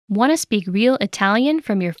Want to speak real Italian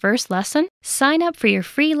from your first lesson? Sign up for your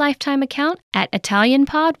free lifetime account at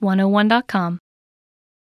ItalianPod101.com.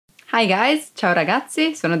 Hi guys, ciao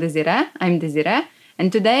ragazzi, sono I'm Desiree,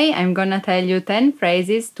 and today I'm gonna tell you 10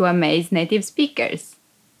 phrases to amaze native speakers.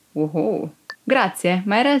 Woohoo! Grazie,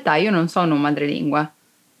 ma in realtà io non sono un madrelingua.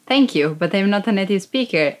 Thank you, but I'm not a native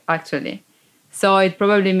speaker, actually. So it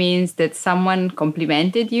probably means that someone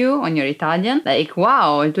complimented you on your Italian, like,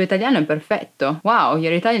 wow, il tuo italiano è perfetto. Wow,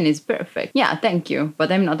 your Italian is perfect. Yeah, thank you, but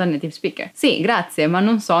I'm not a native speaker. Sì, grazie, ma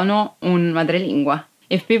non sono un madrelingua.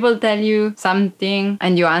 If people tell you something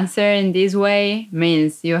and you answer in this way,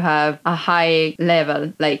 means you have a high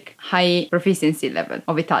level, like high proficiency level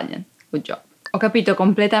of Italian. Good job. Ho capito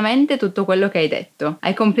completamente tutto quello che hai detto.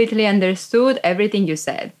 I completely understood everything you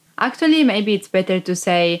said. Actually, maybe it's better to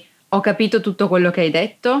say ho capito tutto quello che hai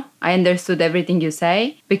detto. I understood everything you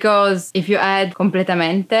say. Because if you add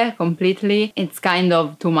completamente, completely, it's kind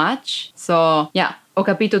of too much. So, yeah, ho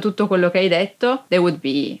capito tutto quello che hai detto. They would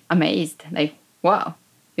be amazed. Like, wow,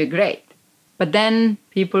 you're great. But then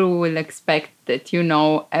people will expect that you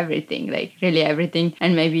know everything, like really everything,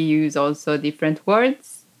 and maybe use also different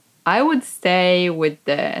words. I would stay with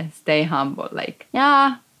the stay humble. Like,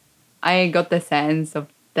 yeah, I got the sense of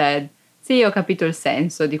that. Sì, ho capito il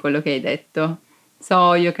senso di quello che hai detto.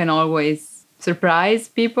 So you can always surprise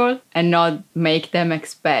people and not make them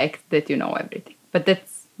expect that you know everything. But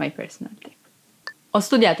that's my personal thing. Ho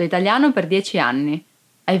studiato italiano per 10 anni.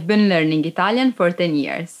 I've been learning Italian for 10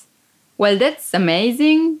 years. Well, that's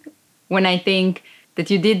amazing when I think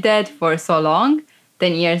that you did that for so long.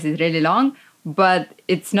 10 years is really long. But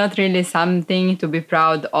it's not really something to be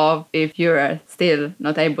proud of if you're still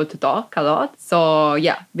not able to talk a lot. So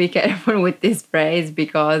yeah, be careful with this phrase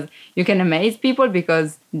because you can amaze people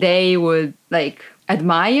because they would like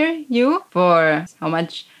admire you for how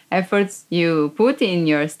much efforts you put in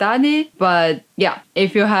your study. But yeah,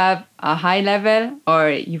 if you have a high level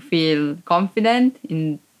or you feel confident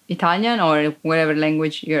in Italian or whatever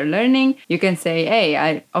language you're learning, you can say,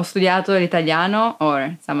 hey, ho studiato l'italiano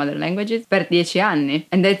or some other languages per 10 anni.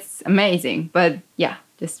 And that's amazing. But yeah,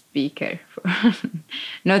 just be careful.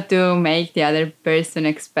 Not to make the other person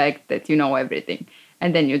expect that you know everything.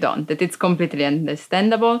 And then you don't. That it's completely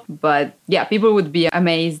understandable. But yeah, people would be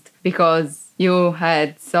amazed because you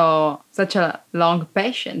had such a long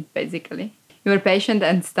patience, basically. You were patient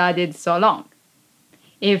and studied so long.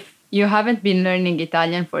 If you haven't been learning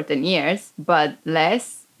Italian for 10 years, but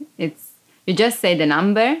less, you just say the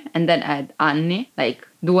number and then add anni, like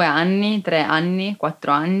 2 anni, 3 anni, 4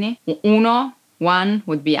 anni. One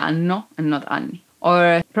would be anno and not anni.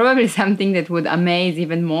 Or probably something that would amaze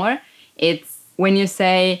even more, it's when you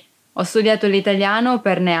say ho studiato l'italiano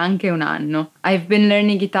per neanche un anno. I've been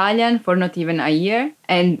learning Italian for not even a year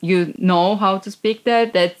and you know how to speak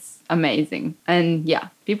that, that's amazing. And yeah,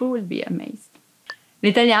 people will be amazed.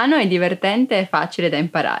 L'italiano è divertente e facile da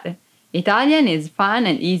imparare. Italian is fun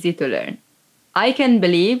and easy to learn. I can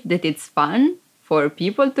believe that it's fun for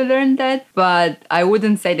people to learn that, but I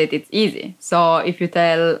wouldn't say that it's easy. So if you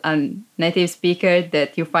tell a native speaker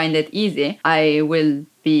that you find it easy, I will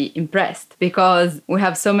be impressed because we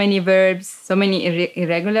have so many verbs, so many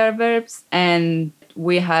irregular verbs, and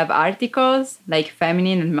we have articles like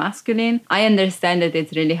feminine and masculine. I understand that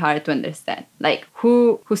it's really hard to understand. Like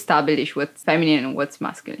who established what's feminine and what's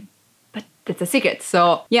masculine? But that's a secret.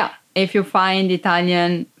 So yeah, if you find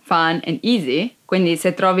Italian fun and easy, quindi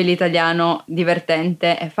se trovi l'italiano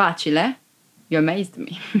divertente e facile, you amazed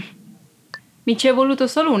me. Mi ci è voluto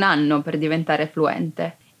solo un anno per diventare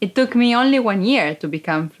fluente. It took me only 1 year to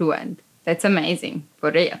become fluent. That's amazing,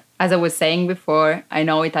 for real. As I was saying before, I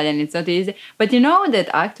know Italian is not easy, but you know that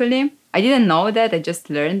actually, I didn't know that, I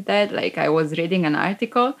just learned that, like I was reading an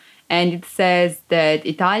article and it says that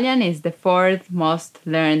Italian is the 4th most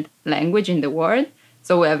learned language in the world.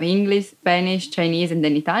 So we have English, Spanish, Chinese, and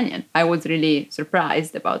then Italian. I was really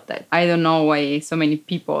surprised about that. I don't know why so many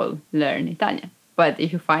people learn Italian, but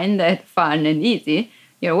if you find that fun and easy,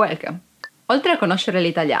 you're welcome. Oltre a conoscere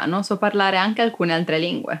l'italiano, so parlare anche alcune altre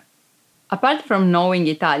lingue. Apart from knowing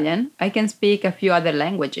Italian, I can speak a few other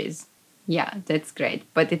languages. Yeah, that's great.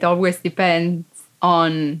 But it always depends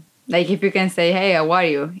on, like, if you can say, hey, how are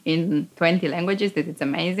you? In 20 languages, that it's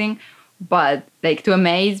amazing. But, like, to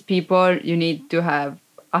amaze people, you need to have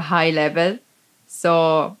a high level.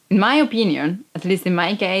 So, in my opinion, at least in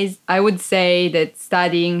my case, I would say that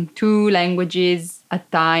studying 2 languages at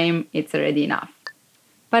a time, it's already enough.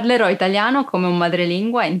 Parlerò italiano come un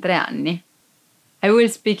madrelingua in 3 anni. I will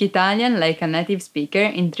speak Italian like a native speaker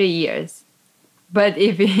in 3 years. But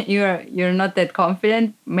if you're not that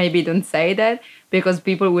confident, maybe don't say that. because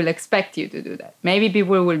people will expect you to do that. Maybe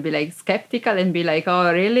people will be like skeptical and be like,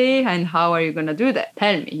 oh, really? And how are you gonna do that?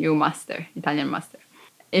 Tell me, you master, Italian master.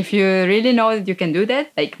 If you really know that you can do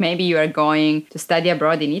that, like maybe you are going to study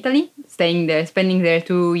abroad in Italy, staying there, spending there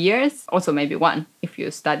 2 years, also maybe 1 if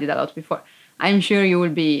you studied a lot before, I'm sure you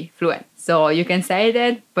will be fluent. So you can say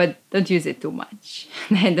that, but don't use it too much.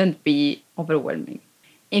 Don't be overwhelming.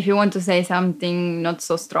 If you want to say something not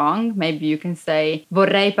so strong, maybe you can say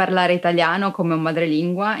vorrei parlare italiano come un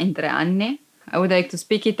madrelingua in 3 anni. I would like to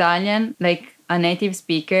speak Italian like a native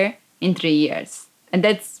speaker in 3 years. And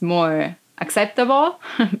that's more acceptable.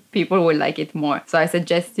 People will like it more. So I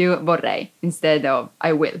suggest you vorrei instead of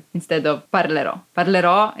I will, instead of parlerò.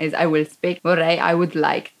 Parlerò is I will speak. Vorrei, I would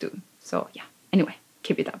like to. So yeah, anyway,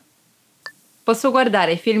 keep it up. Posso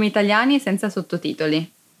guardare film italiani senza sottotitoli.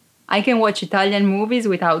 I can watch Italian movies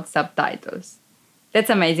without subtitles. That's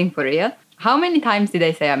amazing for real. How many times did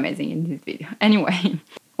I say amazing in this video? Anyway,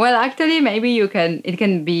 well, actually, maybe it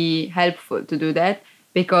can be helpful to do that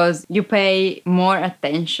because you pay more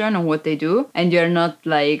attention on what they do and you're not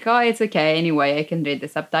like, oh, it's okay, anyway, I can read the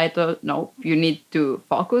subtitle. No, you need to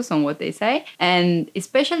focus on what they say. And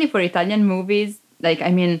especially for Italian movies,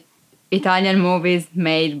 Italian movies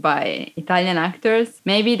made by Italian actors.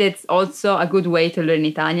 Maybe that's also a good way to learn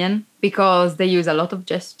Italian because they use a lot of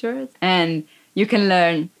gestures and you can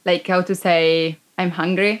learn like how to say, I'm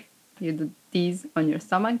hungry. You do these on your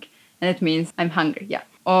stomach and it means I'm hungry, yeah.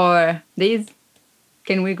 Or these,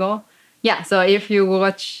 can we go? Yeah, so if you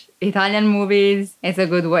watch Italian movies, it's a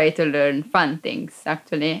good way to learn fun things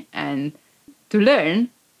actually and to learn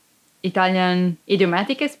Italian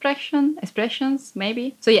idiomatic expressions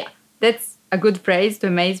maybe. So yeah. That's a good phrase to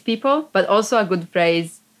amaze people, but also a good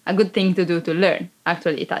thing to do to learn,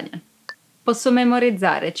 actually, Italian. Posso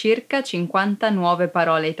memorizzare circa 50 nuove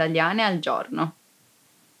parole italiane al giorno.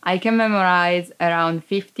 I can memorize around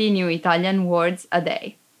 50 new Italian words a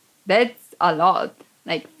day. That's a lot,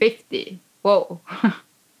 like 50. Whoa.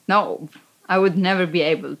 No, I would never be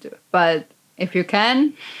able to. But if you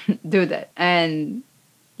can, do that. And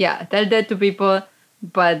yeah, tell that to people,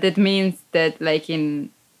 but that means that like in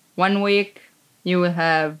 1 week, you will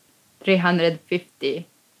have 350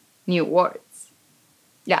 new words.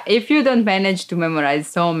 Yeah, if you don't manage to memorize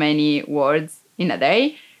so many words in a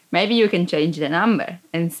day, maybe you can change the number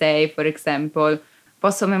and say, for example,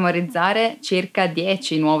 posso memorizzare circa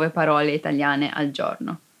 10 nuove parole italiane al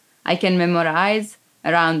giorno. I can memorize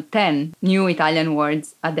around 10 new Italian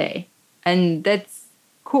words a day. And that's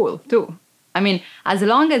cool too. I mean, as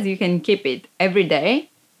long as you can keep it every day,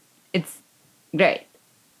 it's great.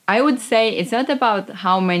 I would say it's not about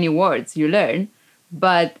how many words you learn,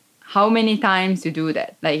 but how many times you do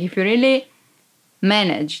that. Like if you really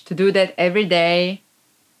manage to do that every day,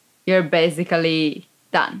 you're basically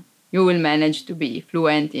done. You will manage to be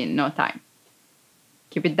fluent in no time.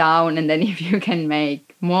 Keep it down, and then if you can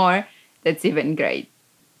make more, that's even great.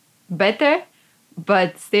 Better,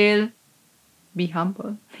 but still be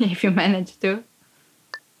humble if you manage to.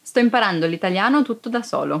 Sto imparando l'italiano tutto da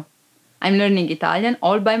solo. I'm learning Italian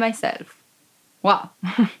all by myself. Wow.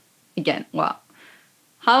 Again, wow.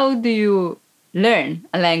 How do you learn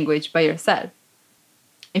a language by yourself?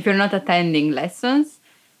 If you're not attending lessons,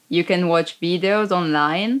 you can watch videos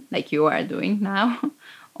online, like you are doing now,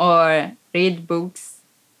 or read books,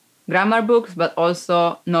 grammar books, but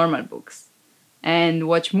also normal books. And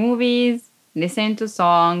watch movies, listen to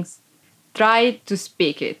songs, try to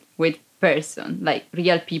speak it with person, like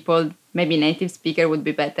real people, maybe native speaker would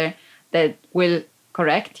be better, that will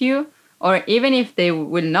correct you, or even if they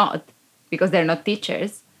will not, because they're not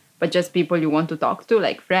teachers, but just people you want to talk to,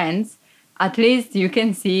 like friends, at least you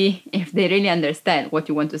can see if they really understand what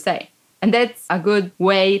you want to say. And that's a good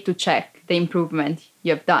way to check the improvement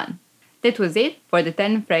you have done. That was it for the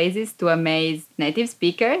 10 phrases to amaze native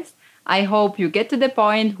speakers. I hope you get to the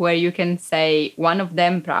point where you can say one of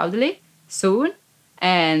them proudly soon,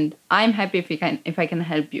 and I'm happy if I can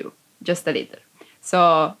help you just a little.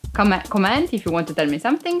 So comment if you want to tell me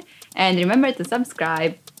something, and remember to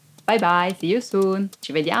subscribe. Bye bye, see you soon.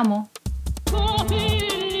 Ci vediamo.